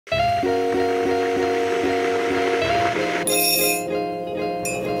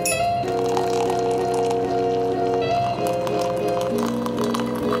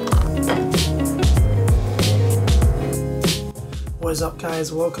What is up,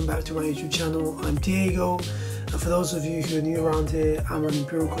 guys? Welcome back to my YouTube channel. I'm Diego, and for those of you who are new around here, I'm an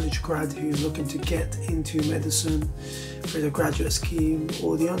Imperial College grad who's looking to get into medicine for the graduate scheme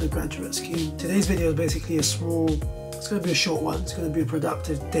or the undergraduate scheme. Today's video is basically it's going to be a short one. It's going to be a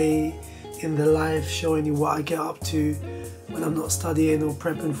productive day in the life, showing you what I get up to when I'm not studying or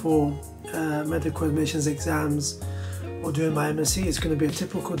prepping for medical admissions exams or doing my MSc. It's going to be a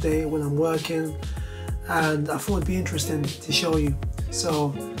typical day when I'm working, and I thought it'd be interesting to show you. So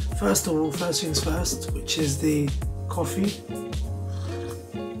first of all, first things first, which is the coffee,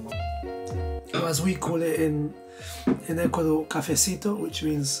 or as we call it in Ecuador, cafecito, which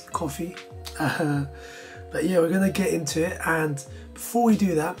means coffee. But yeah, we're going to get into it, and before we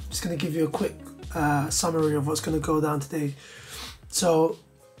do that, I'm just going to give you a quick summary of what's going to go down today. So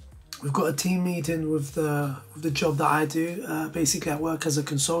we've got a team meeting with the job that I do. Basically, I work as a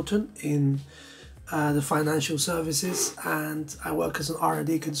consultant in the financial services, and I work as an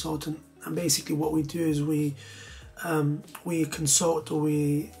R&D consultant. And basically, what we do is we consult and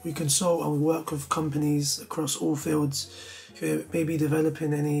we work with companies across all fields who may be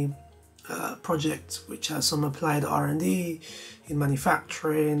developing any project which has some applied R&D in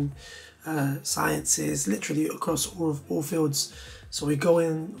manufacturing, sciences, literally across all fields. So we go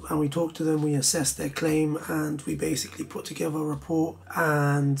in and we talk to them, we assess their claim, and we basically put together a report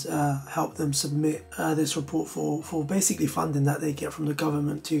and help them submit this report for basically funding that they get from the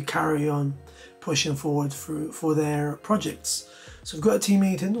government to carry on pushing forward for their projects. So we've got a team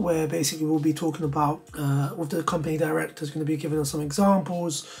meeting where basically we'll be talking about, with the company director is going to be giving us some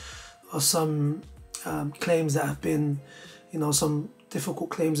examples of some claims that have been, some difficult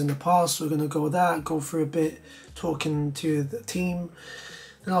claims in the past. We're going to go through a bit, talking to the team.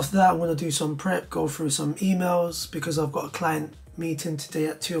 And after that, I'm going to do some prep, go through some emails, because I've got a client meeting today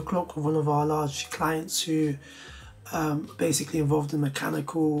at 2 o'clock with one of our large clients who basically involved in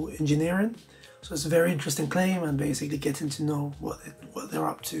mechanical engineering. So it's a very interesting claim, and basically getting to know what they're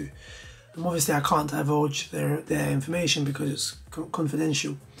up to. And obviously I can't divulge their information because it's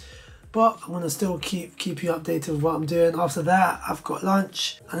confidential. But I'm going to still keep you updated with what I'm doing. After that, I've got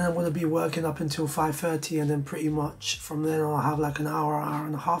lunch, and then I'm going to be working up until 5:30, and then pretty much from then I'll have like an hour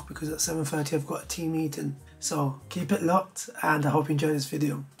and a half, because at 7:30 I've got a team meeting. So keep it locked, and I hope you enjoy this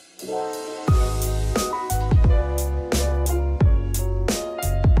video.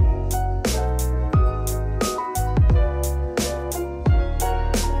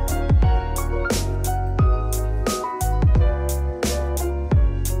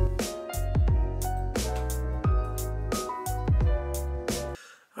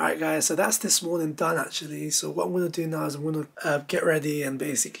 Alright guys, so that's this morning done actually. So what I'm going to do now is I'm going to get ready and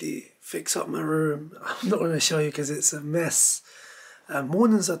basically fix up my room. I'm not going to show you because it's a mess.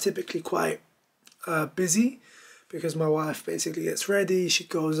 Mornings are typically quite busy, because my wife basically gets ready, she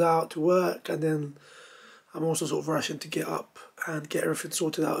goes out to work, and then I'm also sort of rushing to get up and get everything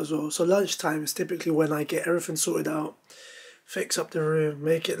sorted out as well. So lunchtime is typically when I get everything sorted out, fix up the room,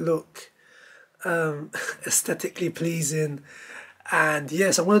 make it look aesthetically pleasing. And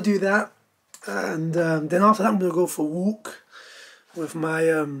yes, I'm going to do that, and then after that I'm going to go for a walk with my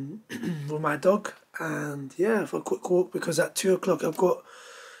with my dog, and yeah, for a quick walk, because at 2 o'clock I've got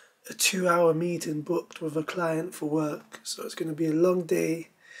a 2-hour meeting booked with a client for work. So it's going to be a long day,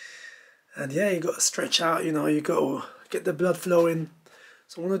 and yeah, you got to stretch out, you got to get the blood flowing.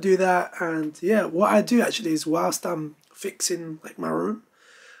 So I'm going to do that, and yeah, what I do actually is whilst I'm fixing like my room,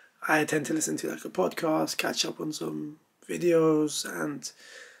 I tend to listen to like a podcast, catch up on some videos, and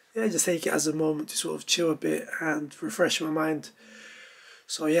yeah, just take it as a moment to sort of chill a bit and refresh my mind.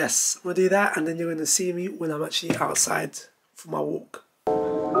 So yes, I'm gonna do that, and then you're gonna see me when I'm actually outside for my walk.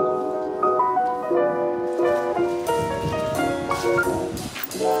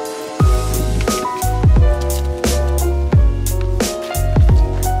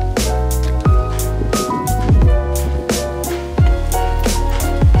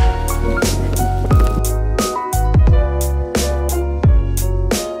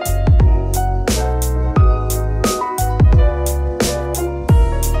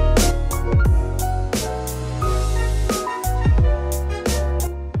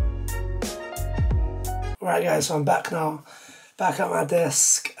 Right guys, so I'm back now, back at my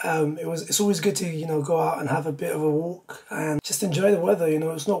desk. It's always good to go out and have a bit of a walk and just enjoy the weather.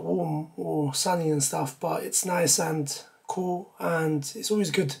 It's not warm or sunny and stuff, but it's nice and cool, and it's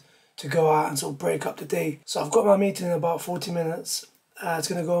always good to go out and sort of break up the day. So I've got my meeting in about 40 minutes. It's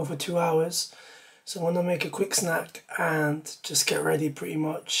going to go on for 2 hours. So I'm going to make a quick snack and just get ready pretty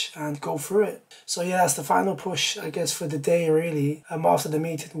much and go through it. So yeah, that's the final push, I guess, for the day really. After the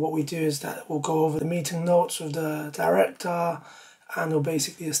meeting, what we do is that we'll go over the meeting notes with the director, and it'll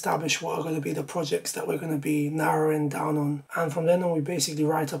basically establish what are going to be the projects that we're going to be narrowing down on. And from then on, we basically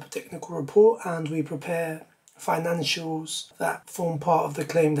write up a technical report and we prepare financials that form part of the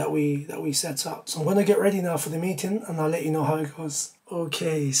claim that we set up. So I'm going to get ready now for the meeting and I'll let you know how it goes.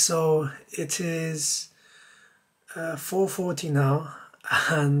 Okay, so it is 4:40 now,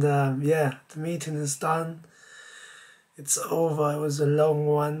 and yeah, the meeting is done. It's over. It was a long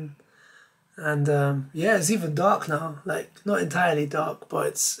one, and yeah, it's even dark now. Like, not entirely dark, but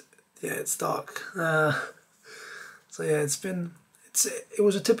it's dark. So yeah, it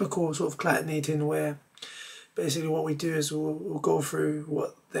was a typical sort of client meeting where basically what we do is we'll go through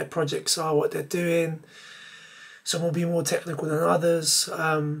what their projects are, what they're doing. Some will be more technical than others.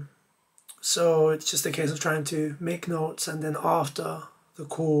 So it's just a case of trying to make notes, and then after the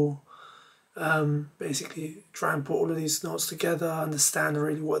call, basically try and put all of these notes together, understand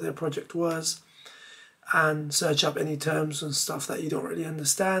really what their project was, and search up any terms and stuff that you don't really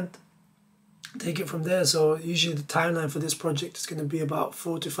understand. Take it from there. So usually the timeline for this project is going to be about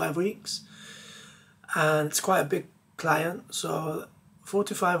 4 to 5 weeks, and it's quite a big client, so 4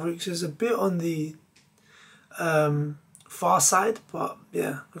 to 5 weeks is a bit on the far side, but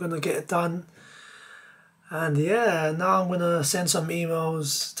yeah, we're gonna get it done. And yeah, now I'm gonna send some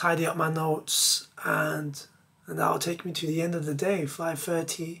emails, tidy up my notes, and that'll take me to the end of the day.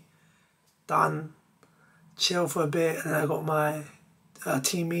 5:30, done, chill for a bit, and I got my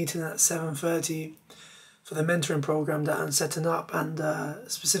team meeting at 7:30 for the mentoring program that I'm setting up, and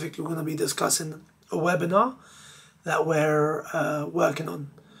specifically we're gonna be discussing a webinar that we're working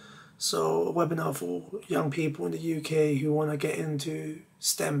on. So a webinar for young people in the UK who want to get into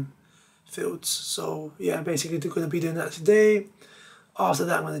STEM fields. So yeah, basically they're going to be doing that today. After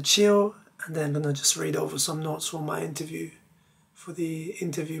that, I'm going to chill, and then I'm going to just read over some notes for my interview, for the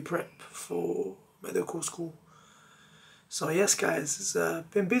interview prep for medical school. So yes, guys, it's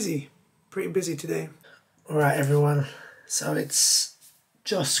been busy, pretty busy today. All right, everyone. So it's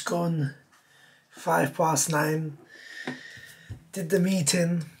just gone 9:05. Did the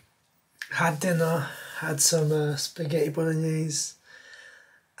meeting. Had dinner, had some spaghetti bolognese,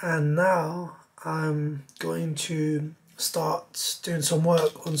 and now I'm going to start doing some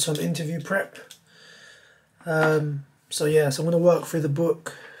work on some interview prep. So yeah, so I'm going to work through the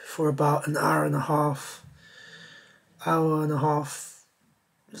book for about an hour and a half.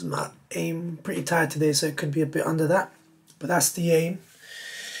 Is my aim. Pretty tired today, so it could be a bit under that, but that's the aim.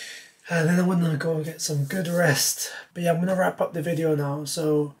 And then I'm going to go get some good rest. But yeah, I'm going to wrap up the video now.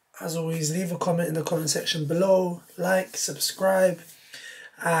 So as always, leave a comment in the comment section below, like, subscribe,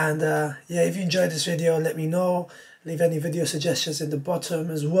 and yeah, if you enjoyed this video, let me know. Leave any video suggestions in the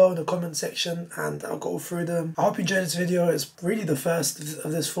bottom as well in the comment section, and I'll go through them. I hope you enjoyed this video. It's really the first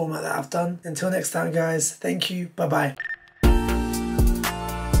of this format that I've done. Until next time, guys, thank you, bye bye.